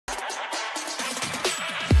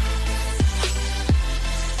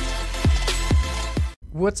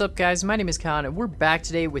What's up, guys? My name is Khan and we're back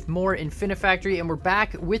today with more Infinifactory, and we're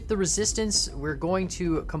back with the Resistance. We're going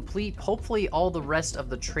to complete hopefully all the rest of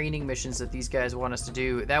the training missions that these guys want us to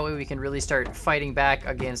do. That way we can really start fighting back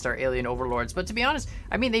against our alien overlords. But to be honest,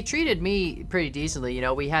 I mean, they treated me pretty decently. You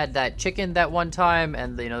know, we had that chicken that one time,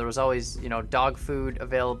 and you know, there was always, you know, dog food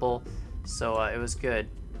available, so it was good.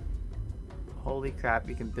 Holy crap,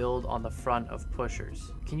 you can build on the front of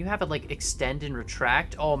pushers. Can you have it like extend and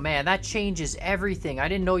retract? Oh man, that changes everything. I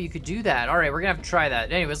didn't know you could do that. All right, we're gonna have to try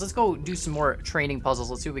that. Anyways, let's go do some more training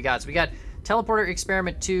puzzles. Let's see what we got. So we got teleporter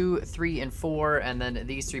experiment 2, 3, and 4, and then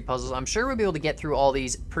these 3 puzzles. I'm sure we'll be able to get through all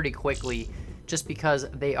these pretty quickly just because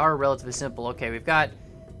they are relatively simple. Okay, we've got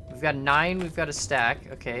 9, we've got a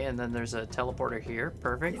stack. Okay, and then there's a teleporter here.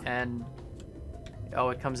 Perfect. And oh,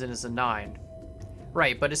 it comes in as a 9.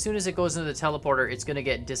 Right, but as soon as it goes into the teleporter, it's gonna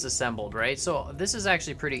get disassembled, right? So this is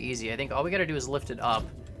actually pretty easy. I think all we gotta do is lift it up.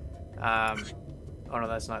 Oh no,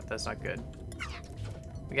 that's not good.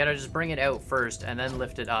 We gotta just bring it out first and then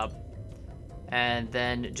lift it up, and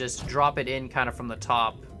then just drop it in kind of from the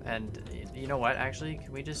top. And you know what? Actually,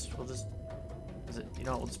 can we just? We'll just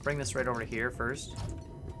bring this right over to here first,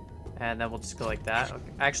 and then we'll just go like that.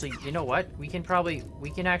 Okay. Actually, you know what? We can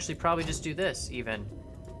actually probably just do this even.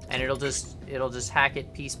 And it'll just hack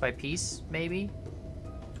it piece by piece, maybe?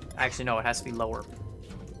 Actually, no, it has to be lower.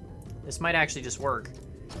 This might actually just work.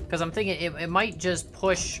 Because I'm thinking it might just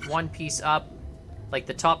push one piece up, like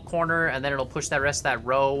the top corner, and then it'll push that rest of that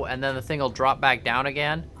row, and then the thing will drop back down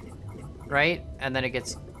again, right? And then it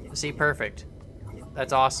gets, see, perfect.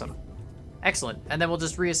 That's awesome. Excellent. And then we'll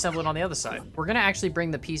just reassemble it on the other side. We're gonna actually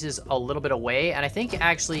bring the pieces a little bit away, and I think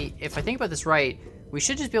actually, if I think about this right, we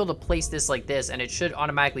should just be able to place this like this, and it should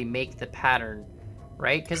automatically make the pattern,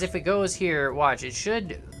 right? Because if it goes here, watch,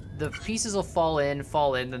 the pieces will fall in,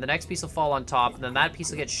 then the next piece will fall on top, and then that piece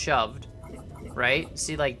will get shoved, right?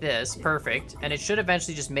 See, like this, perfect. And it should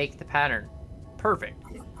eventually just make the pattern. Perfect.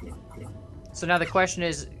 So now the question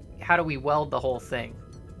is, how do we weld the whole thing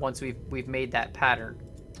once we've made that pattern?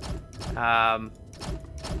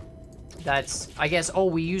 That's, I guess, oh,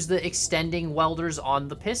 we use the extending welders on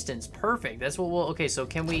the pistons. Perfect. That's what we'll, okay, so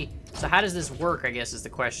so how does this work, I guess, is the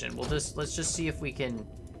question. Let's just see if we can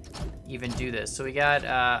even do this. So we got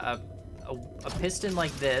a piston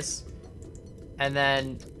like this, and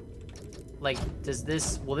then, like,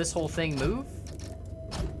 will this whole thing move?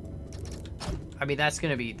 I mean, that's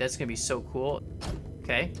gonna be so cool.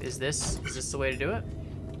 Okay, is this the way to do it?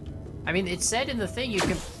 I mean, it said in the thing you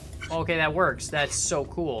can, okay, that works. That's so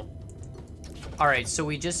cool. All right, so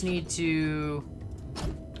we just need to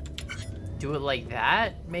do it like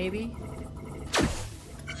that, maybe?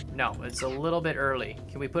 No, it's a little bit early.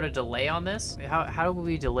 Can we put a delay on this? How do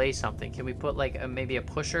we delay something? Can we put like maybe a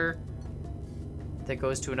pusher that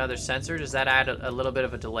goes to another sensor? Does that add a little bit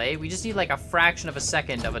of a delay? We just need like a fraction of a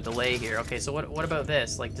second of a delay here. Okay, so what about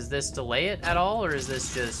this? Like, does this delay it at all, or is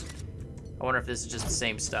this just, I wonder if this is just the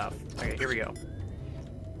same stuff. Okay, here we go.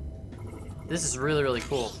 This is really, really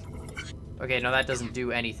cool. Okay, no, that doesn't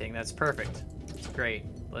do anything. That's perfect. That's great.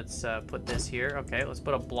 Let's put this here. Okay, let's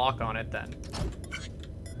put a block on it then.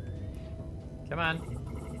 Come on.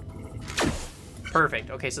 Perfect.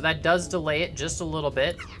 Okay, so that does delay it just a little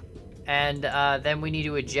bit. And then we need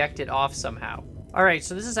to eject it off somehow. All right,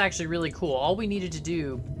 so this is actually really cool. All we needed to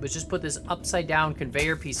do was just put this upside down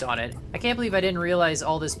conveyor piece on it. I can't believe I didn't realize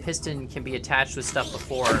all this piston can be attached with stuff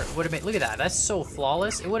before. It would have been, look at that, that's so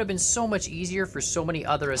flawless. It would have been so much easier for so many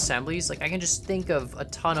other assemblies. Like, I can just think of a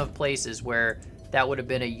ton of places where that would have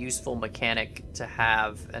been a useful mechanic to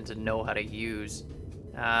have and to know how to use.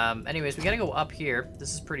 Anyways, we gotta go up here.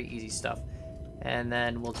 This is pretty easy stuff. And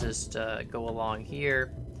then we'll just go along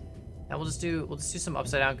here. And we'll just do some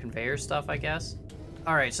upside down conveyor stuff, I guess.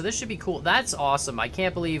 All right, so this should be cool. That's awesome. I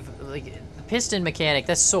can't believe, like, the piston mechanic,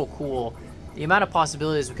 that's so cool. The amount of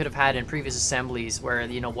possibilities we could have had in previous assemblies where,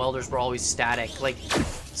 you know, welders were always static. Like,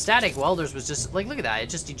 static welders was just, like, look at that. It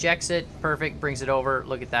just ejects it, perfect, brings it over.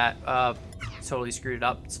 Look at that. Totally screwed it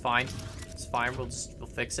up. It's fine. It's fine. We'll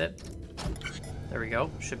fix it. There we go.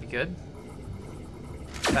 Should be good.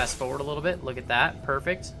 Fast forward a little bit. Look at that.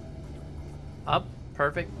 Perfect. Up.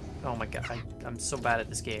 Perfect. Oh my god, I'm so bad at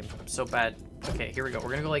this game. I'm so bad. Okay, here we go.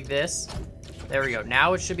 We're gonna go like this. There we go.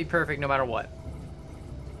 Now it should be perfect no matter what.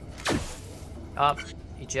 Up,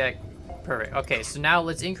 eject, perfect. Okay, so now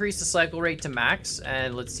let's increase the cycle rate to max,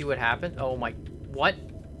 and let's see what happens. Oh my, what?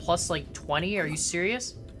 Plus like 20? Are you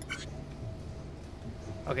serious?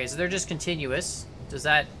 Okay, so they're just continuous. Does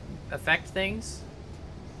that affect things?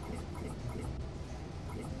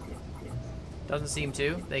 Doesn't seem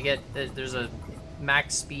to. They get, there's a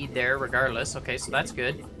max speed there regardless. Okay, so that's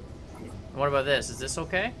good. And what about this? Is this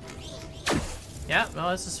okay? Yeah, no,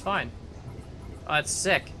 this is fine. Oh, that's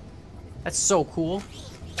sick. That's so cool.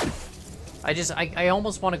 I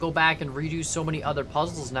almost want to go back and redo so many other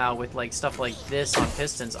puzzles now with like stuff like this on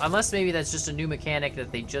pistons. Unless maybe that's just a new mechanic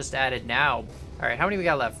that they just added now. All right, how many we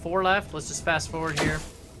got left? 4 left. Let's just fast forward here.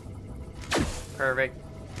 Perfect.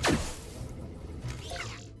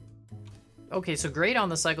 Okay, so great on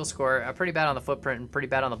the cycle score, pretty bad on the footprint, and pretty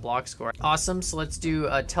bad on the block score. Awesome, so let's do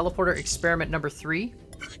teleporter experiment number 3.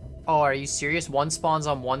 Oh, are you serious? One spawns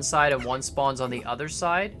on one side and one spawns on the other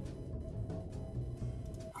side?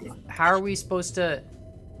 How are we supposed to...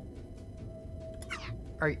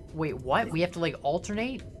 Wait, what? We have to, like,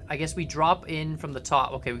 alternate? I guess we drop in from the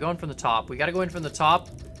top. Okay, we go in from the top. We gotta go in from the top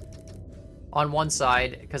on one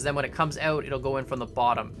side, because then when it comes out, it'll go in from the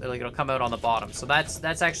bottom. Like, it'll come out on the bottom. So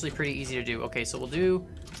that's actually pretty easy to do. Okay, so we'll do...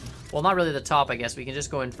 Well, not really the top, I guess. We can just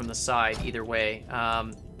go in from the side either way.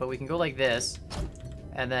 But we can go like this,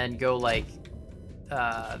 and then go like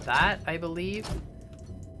that, I believe.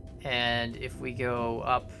 And if we go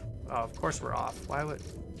up... Oh, of course we're off. Why would...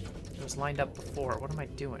 It was lined up before. What am I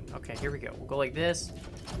doing? Okay, here we go. We'll go like this,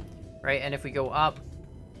 right? And if we go up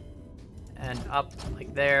and up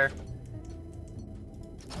like there,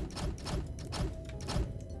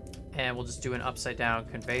 and we'll just do an upside down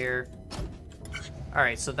conveyor. All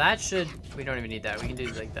right, so that should... We don't even need that. We can do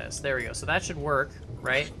it like this. There we go. So that should work,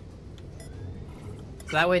 right?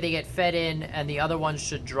 So that way they get fed in, and the other ones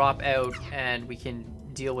should drop out, and we can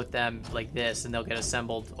deal with them like this, and they'll get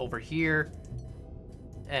assembled over here.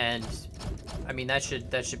 And I mean, that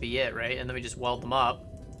should be it, right? And then we just weld them up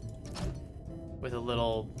with a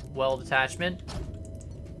little weld attachment,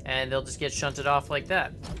 and they'll just get shunted off like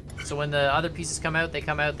that. So when the other pieces come out, they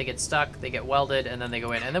get stuck, they get welded, and then they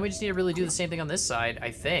go in. And then we just need to really do the same thing on this side,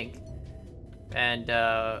 I think. And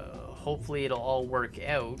hopefully it'll all work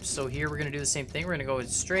out. So here we're gonna do the same thing. We're gonna go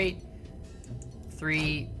straight,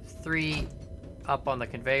 3, 3, up on the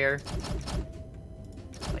conveyor.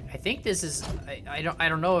 Like, I think this is... I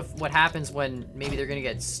don't know if what happens when maybe they're gonna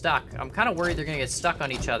get stuck. I'm kind of worried they're gonna get stuck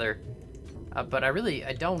on each other, but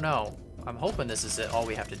I don't know. I'm hoping this is all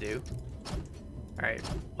we have to do. All right,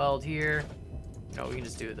 weld here. No, we can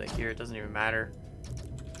just do it like here. It doesn't even matter.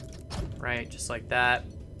 Right, just like that,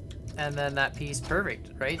 and then that piece, perfect.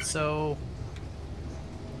 Right, so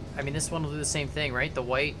I mean, this one will do the same thing, right? The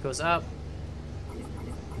white goes up.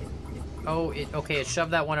 Oh, okay, it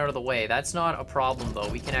shoved that one out of the way. That's not a problem, though.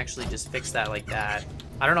 We can actually just fix that like that.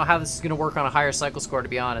 I don't know how this is going to work on a higher cycle score, to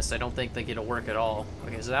be honest. I don't think like it'll work at all.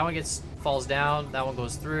 Okay, so that one falls down. That one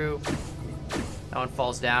goes through. That one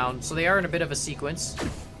falls down. So they are in a bit of a sequence.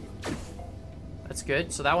 That's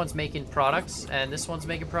good. So that one's making products, and this one's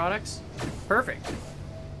making products. Perfect.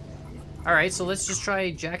 All right, so let's just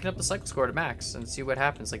try jacking up the cycle score to max and see what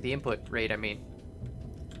happens. Like the input rate, I mean.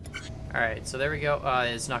 All right, so there we go.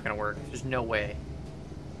 It's not gonna work. There's no way.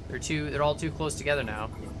 They're all too close together now.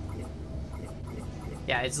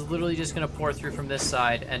 Yeah, it's literally just gonna pour through from this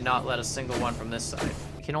side and not let a single one from this side.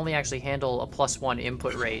 You can only actually handle a +1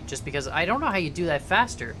 input rate, just because I don't know how you do that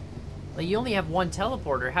faster. Like, you only have one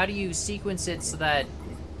teleporter. How do you sequence it so that...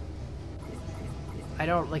 I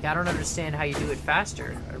don't understand how you do it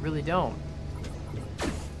faster. I really don't.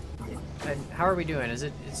 And how are we doing?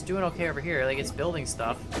 It's doing okay over here. Like, it's building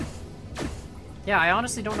stuff. Yeah, I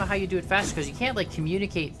honestly don't know how you do it faster, because you can't, like,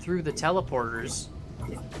 communicate through the teleporters.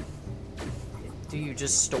 Do you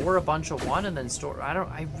just store a bunch of one and then store...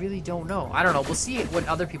 I really don't know. I don't know. We'll see what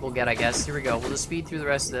other people get, I guess. Here we go. We'll just speed through the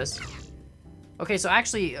rest of this. Okay, so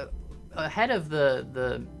actually, ahead of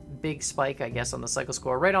the big spike, I guess, on the cycle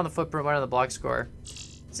score, right on the footprint, right on the block score.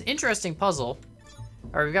 It's an interesting puzzle. All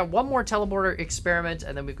right, we've got one more teleporter experiment,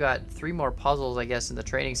 and then we've got 3 more puzzles, I guess, in the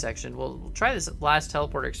training section. We'll try this last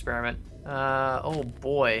teleporter experiment. Oh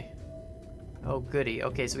boy. Oh goody.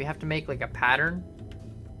 Okay, so we have to make like a pattern.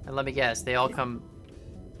 And let me guess, they all come...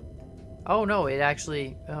 Oh no, it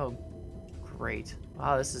actually... Oh, great.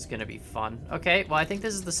 Wow, this is gonna be fun. Okay, well I think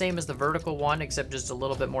this is the same as the vertical one, except just a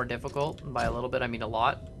little bit more difficult. And by a little bit, I mean a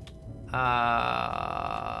lot.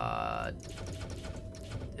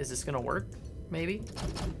 Is this gonna work? Maybe?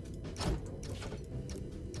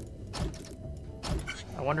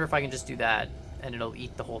 I wonder if I can just do that, and it'll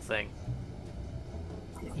eat the whole thing.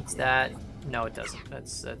 Eats that. No, it doesn't.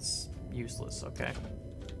 That's useless. Okay.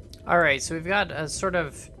 All right, so we've got a sort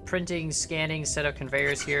of printing, scanning set of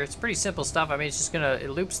conveyors here. It's pretty simple stuff. I mean, it's just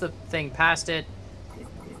it loops the thing past it,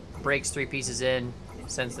 breaks 3 pieces in,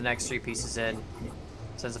 sends the next 3 pieces in,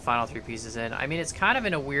 sends the final 3 pieces in. I mean, it's kind of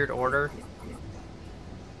in a weird order,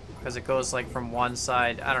 because it goes like from one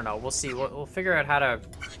side. I don't know. We'll see. We'll figure out how to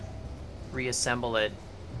reassemble it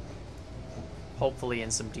hopefully in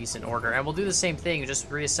some decent order. And we'll do the same thing, just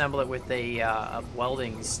reassemble it with a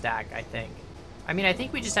welding stack, I think. I mean, I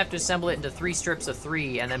think we just have to assemble it into 3 strips of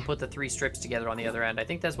 3 and then put the 3 strips together on the other end. I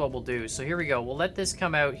think that's what we'll do. So here we go. We'll let this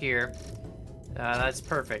come out here. That's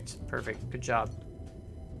perfect. Perfect. Good job.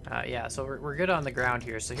 Yeah, so we're good on the ground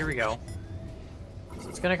here. So here we go. So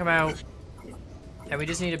it's going to come out. And we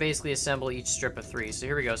just need to basically assemble each strip of 3. So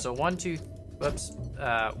here we go. So 1, 2, whoops.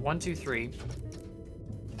 1, 2, 3.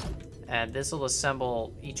 And this will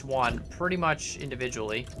assemble each one pretty much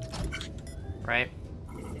individually. Right?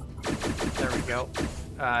 There we go.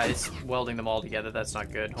 It's welding them all together. That's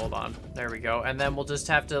not good. Hold on. There we go. And then we'll just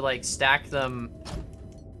have to, like, stack them,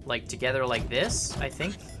 like, together like this, I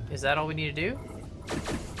think. Is that all we need to do?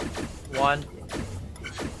 1.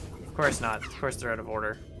 Of course not. Of course they're out of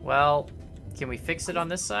order. Well, can we fix it on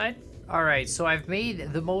this side? Alright, so I've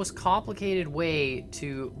made the most complicated way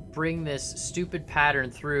to bring this stupid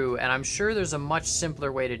pattern through, and I'm sure there's a much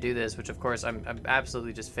simpler way to do this, which of course I'm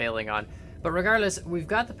absolutely just failing on. But regardless, we've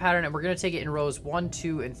got the pattern and we're going to take it in rows 1,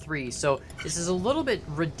 2, and 3. So this is a little bit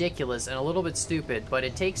ridiculous and a little bit stupid, but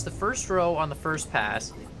it takes the first row on the first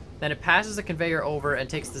pass, then it passes the conveyor over and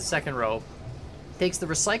takes the second row, takes the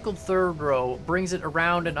recycled third row, brings it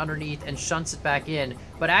around and underneath and shunts it back in.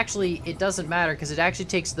 But actually, it doesn't matter because it actually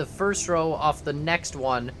takes the first row off the next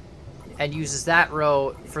one and uses that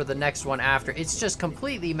row for the next one after. It's just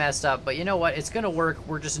completely messed up, but you know what? It's going to work.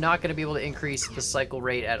 We're just not going to be able to increase the cycle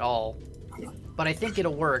rate at all. But I think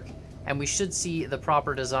it'll work, and we should see the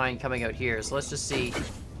proper design coming out here. So let's just see.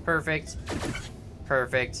 Perfect.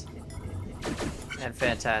 Perfect. And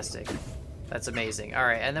fantastic. That's amazing. All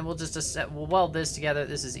right, and then we'll just we'll weld this together.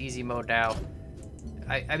 This is easy mode now.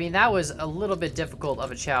 I mean, that was a little bit difficult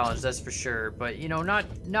of a challenge, that's for sure. But, you know,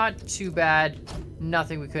 not too bad.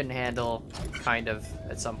 Nothing we couldn't handle, kind of,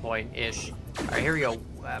 at some point-ish. All right, here we go.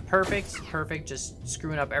 Perfect. Perfect. Just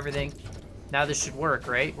screwing up everything. Now this should work,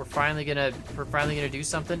 right? We're finally gonna do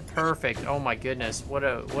something. Perfect. Oh my goodness, what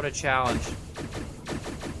a challenge.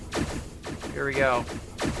 Here we go.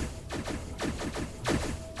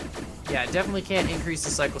 Yeah, definitely can't increase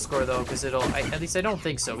the cycle score though, because it'll. At least I don't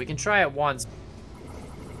think so. We can try it once.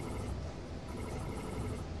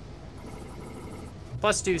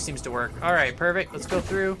 +2 seems to work. All right, perfect. Let's go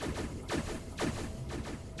through.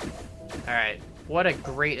 All right. What a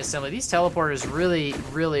great assembly. These teleporters really,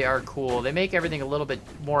 really are cool. They make everything a little bit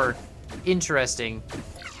more interesting.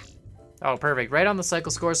 Oh, perfect. Right on the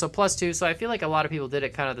cycle score, so +2. So I feel like a lot of people did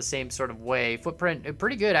it kind of the same sort of way. Footprint,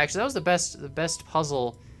 pretty good, actually. That was the best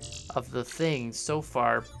puzzle of the thing so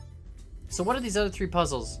far. So what are these other 3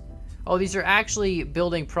 puzzles? Oh, these are actually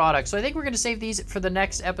building products. So I think we're going to save these for the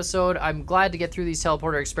next episode. I'm glad to get through these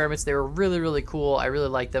teleporter experiments. They were really, really cool. I really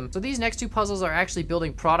like them. So these next 2 puzzles are actually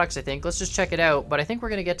building products, I think. Let's just check it out. But I think we're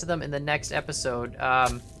going to get to them in the next episode. Oh,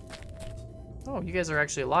 you guys are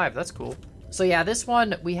actually alive. That's cool. So yeah, this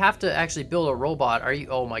one, we have to actually build a robot.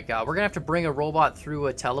 Oh my god. We're going to have to bring a robot through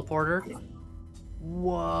a teleporter.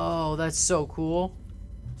 Whoa, that's so cool.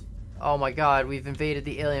 Oh my god, we've invaded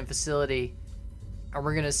the alien facility. And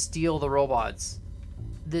we're gonna steal the robots.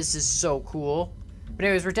 This is so cool. But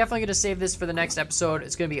anyways, we're definitely gonna save this for the next episode.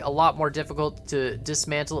 It's gonna be a lot more difficult to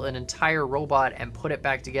dismantle an entire robot and put it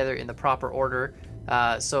back together in the proper order.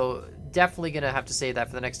 So definitely gonna have to save that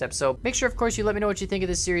for the next episode. Make sure, of course, you let me know what you think of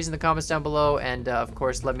this series in the comments down below. And of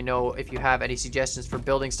course, let me know if you have any suggestions for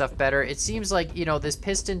building stuff better. It seems like, you know, this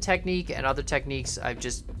piston technique and other techniques, I've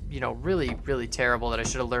just, you know, really, really terrible that I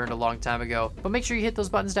should have learned a long time ago. But make sure you hit those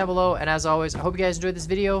buttons down below. And as always, I hope you guys enjoyed this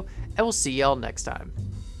video, and we'll see y'all next time.